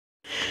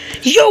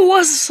Yo,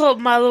 what's up,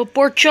 my little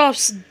pork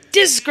chops?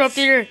 This is Grub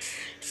Theater,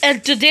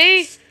 and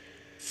today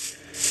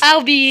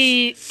I'll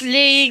be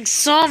playing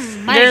some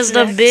Minecraft. There's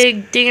the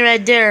big thing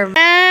right there,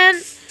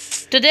 and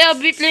today I'll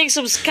be playing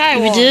some Skywars.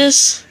 Give me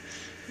this.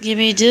 Give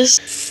me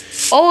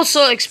this.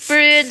 Also,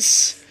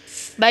 experience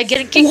by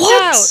getting kicked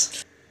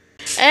out.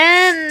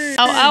 And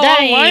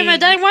why am I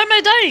dying? Why am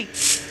I dying?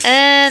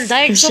 And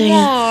dying some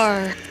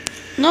more.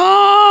 No,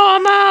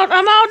 I'm out.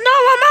 I'm out. No,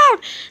 I'm out.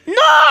 No!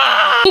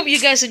 Hope you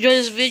guys enjoyed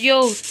this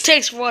video.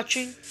 Thanks for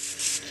watching.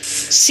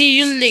 See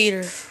you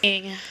later.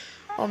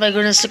 Oh my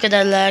goodness, look at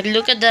that lag.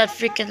 Look at that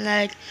freaking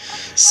lag.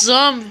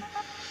 Some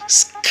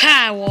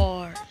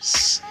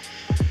Skywars.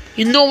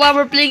 You know why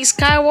we're playing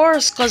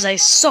Skywars? Because I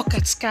suck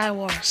at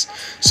Skywars.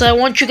 So I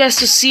want you guys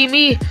to see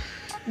me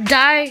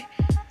die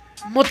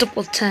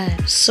multiple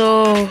times.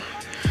 So,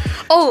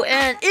 oh,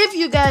 and if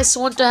you guys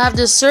want to have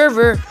this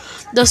server,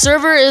 the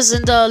server is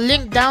in the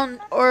link down,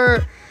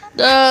 or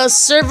the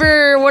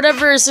server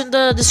whatever is in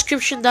the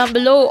description down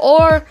below,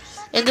 or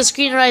in the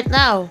screen right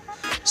now.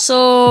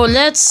 So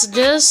let's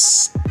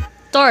just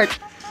start.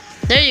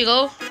 There you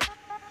go.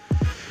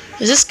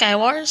 Is this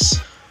Skywars?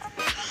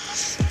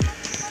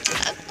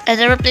 I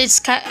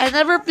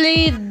never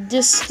played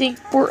this thing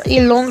for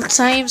a long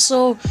time,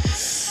 so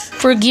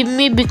forgive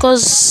me,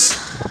 because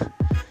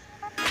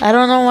I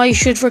don't know why you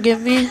should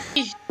forgive me.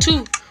 3,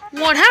 2,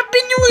 1, Happy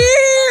New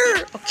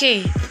Year!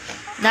 Okay,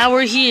 now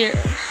we're here.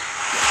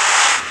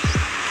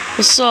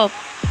 What's up?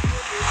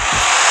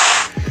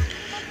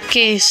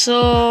 Okay,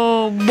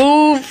 so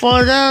boom,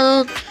 fall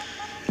down.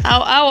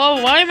 Ow, ow,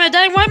 ow, why am I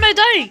dying? Why am I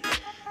dying?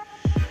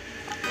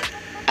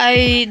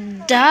 I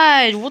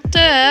died. What the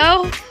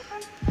hell?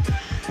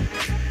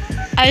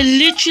 I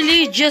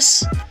literally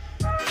just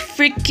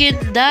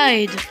freaking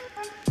died.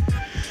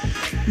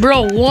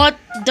 Bro, what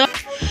the?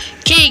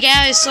 Okay,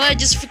 guys, so I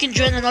just freaking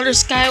joined another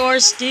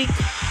Skywars thing.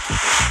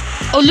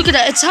 Oh, look at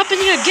that. It's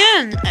happening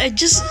again.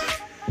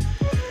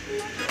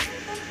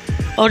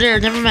 Oh, there.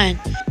 Never mind.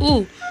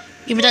 Ooh,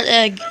 give me that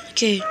egg.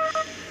 Okay.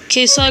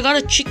 Okay, so I got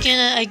a chicken,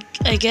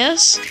 I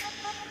guess.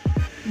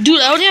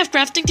 Dude, I only have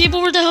crafting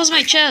table. Where the hell's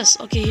my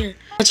chest? Okay, here.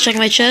 Let's check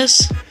my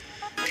chest.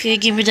 Okay,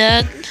 give me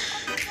that.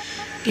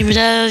 Give me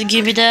that.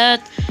 Give me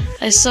that.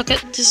 I suck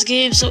at this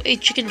game, so hey,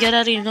 chicken, get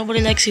out of here.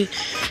 Nobody likes you.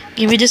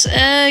 Give me this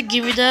egg.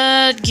 Give me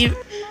that. Give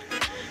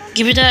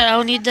me that. I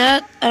don't need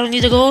that. I don't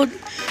need the gold.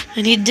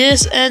 I need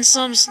this and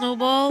some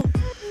snowball.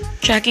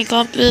 Tracking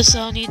compass. I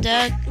don't need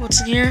that.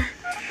 What's in here?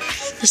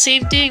 The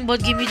same thing,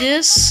 but give me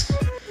this.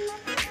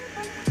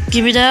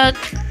 Give me that.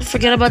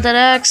 Forget about that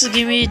axe.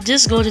 Give me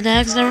this golden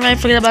axe. Never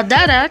mind. Forget about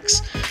that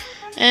axe.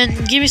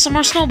 And give me some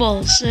more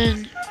snowballs.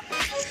 And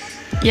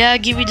yeah,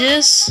 give me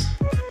this.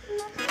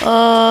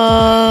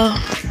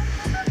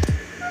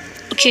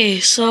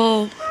 Okay,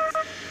 so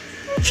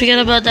forget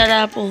about that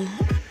apple.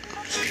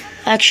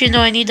 Actually, no,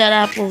 I need that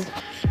apple.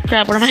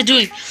 Crap, what am I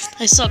doing?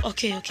 I suck.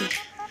 Okay, okay.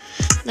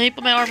 Let me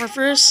put my armor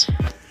first.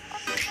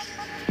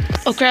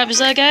 Oh crap, is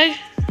that a guy?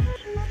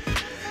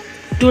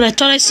 Dude, I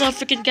thought I saw a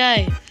freaking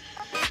guy.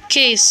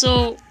 Okay,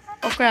 so,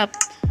 oh crap.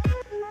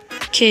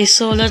 Okay,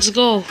 so let's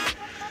go.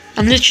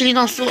 I'm literally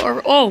not full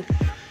armor. Oh,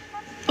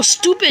 a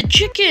stupid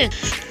chicken.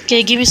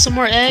 Okay, give me some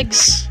more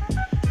eggs.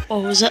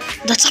 Oh, that's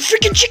a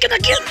freaking chicken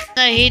again.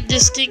 I hate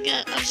this thing.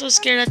 I'm so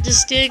scared at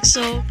this thing.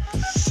 So,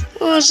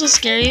 oh, it's so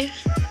scary.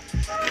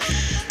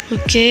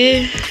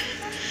 Okay.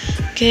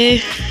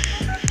 Okay.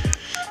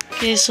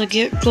 Okay, so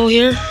go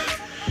here.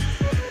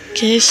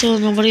 Okay, so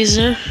nobody's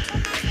there.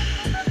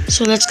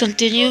 So let's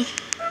continue.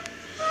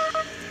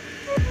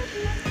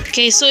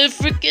 Okay, so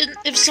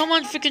if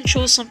someone freaking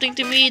shows something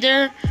to me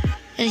there,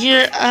 and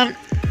here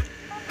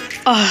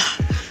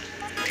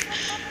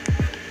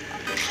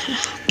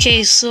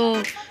okay,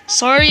 so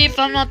sorry if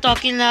I'm not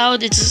talking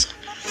loud. It's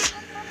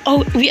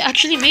oh, we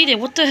actually made it.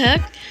 What the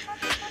heck?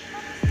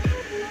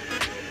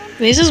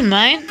 Wait, is this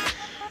mine?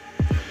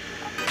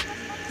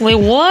 Wait,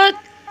 what?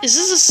 Is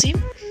this the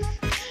same?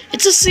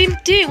 It's the same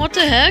thing. What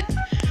the heck?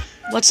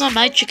 What's not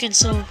my chicken?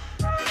 So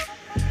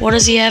what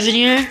does he have in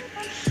here?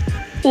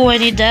 Oh, I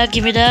need that.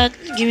 Give me that.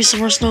 Give me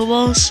some more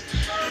snowballs.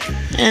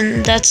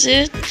 And that's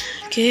it.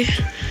 Okay.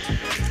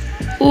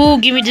 Oh,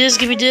 give me this.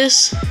 Give me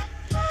this.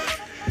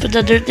 Put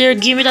that dirt there.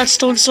 Give me that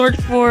stone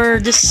sword for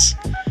this.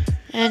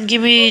 And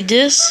give me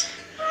this.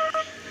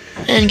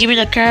 And give me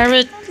the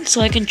carrot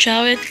so I can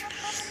chow it.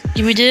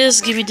 Give me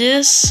this. Give me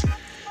this.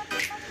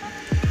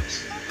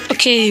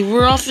 Okay,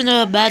 we're off in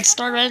a bad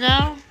start right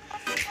now.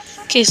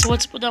 Okay, so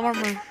let's put that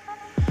armor.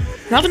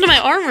 What happened to my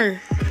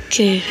armor?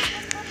 Okay.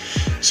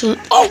 So,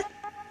 oh!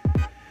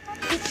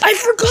 I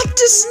forgot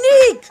to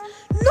sneak!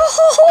 No,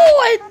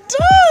 I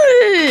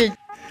died!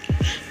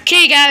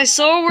 Okay, guys,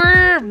 so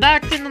we're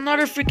back in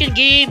another freaking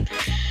game.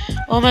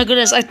 Oh my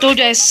goodness, I told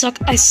you I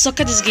suck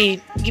at this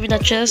game. Give me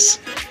that chest.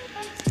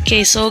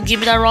 Okay, so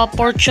give me that raw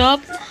pork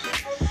chop.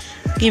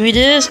 Give me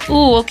this.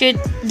 Ooh, okay,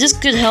 this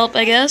could help,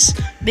 I guess.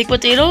 Baked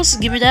potatoes,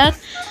 give me that.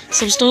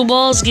 Some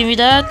snowballs, give me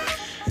that.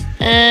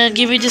 And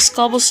give me this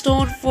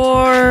cobblestone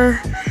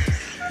for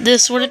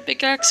this wooden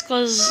pickaxe,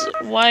 cause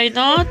why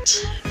not?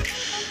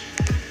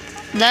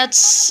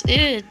 That's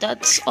it.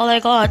 That's all I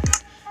got.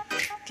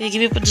 Okay,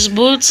 give me put these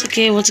boots.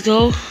 Okay, let's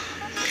go.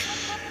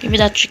 Give me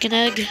that chicken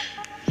egg.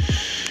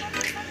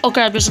 Oh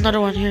crap, there's another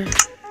one here.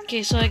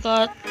 Okay, so I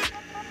got.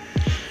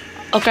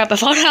 Oh crap, I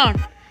fell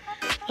down.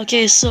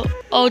 Okay, so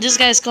oh, this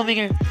guy's coming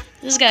here.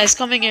 This guy's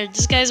coming here.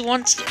 This guy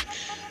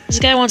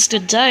wants to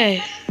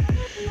die.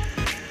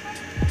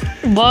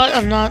 But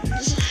I'm not.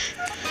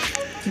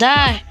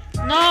 Die!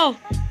 No!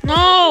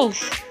 No!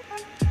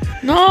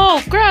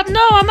 No! Crap!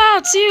 No! I'm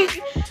out! See you!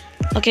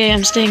 Okay,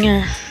 I'm staying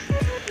here.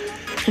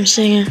 I'm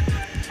staying here.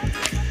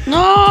 No!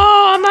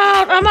 I'm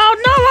out! I'm out!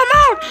 No! I'm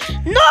out!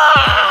 No!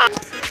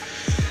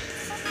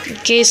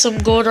 Okay, some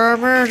gold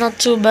armor. Not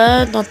too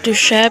bad. Not too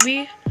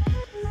shabby.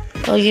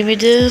 Oh, give me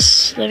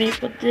this. Let me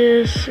put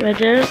this right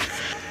there.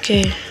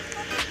 Okay.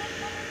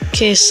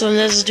 Okay, so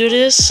let's do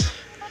this.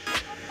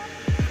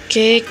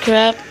 Okay,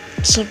 crap.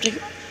 Something.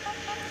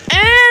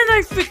 And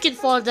I freaking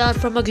fall down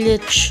from a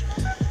glitch.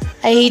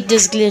 I hate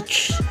this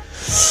glitch.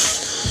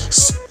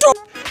 Stop.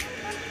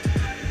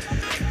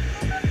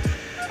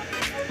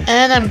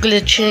 And I'm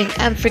glitching.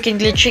 I'm freaking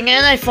glitching.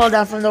 And I fall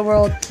down from the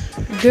world.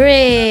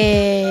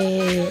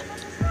 Great.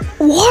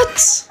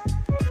 What?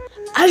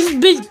 I've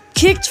been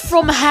kicked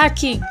from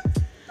hacking.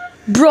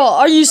 Bro,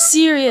 are you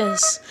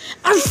serious?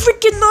 I'm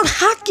freaking not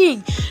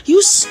hacking.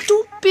 You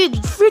stupid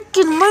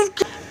freaking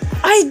Minecraft.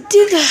 I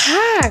did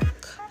hack.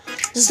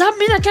 Does that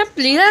mean I can't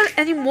play that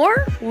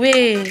anymore?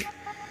 Wait.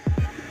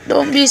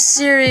 Don't be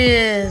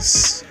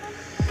serious.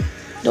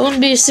 Don't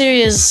be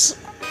serious.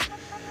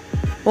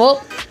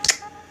 Well,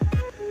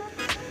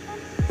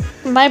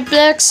 my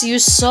Plex, you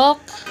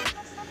suck.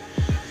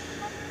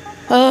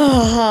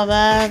 Oh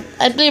man.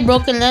 I play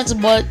Broken Lens,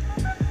 but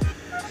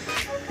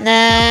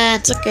nah,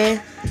 it's okay.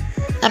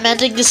 I'm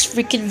ending this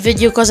freaking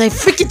video because I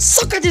freaking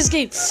suck at this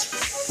game.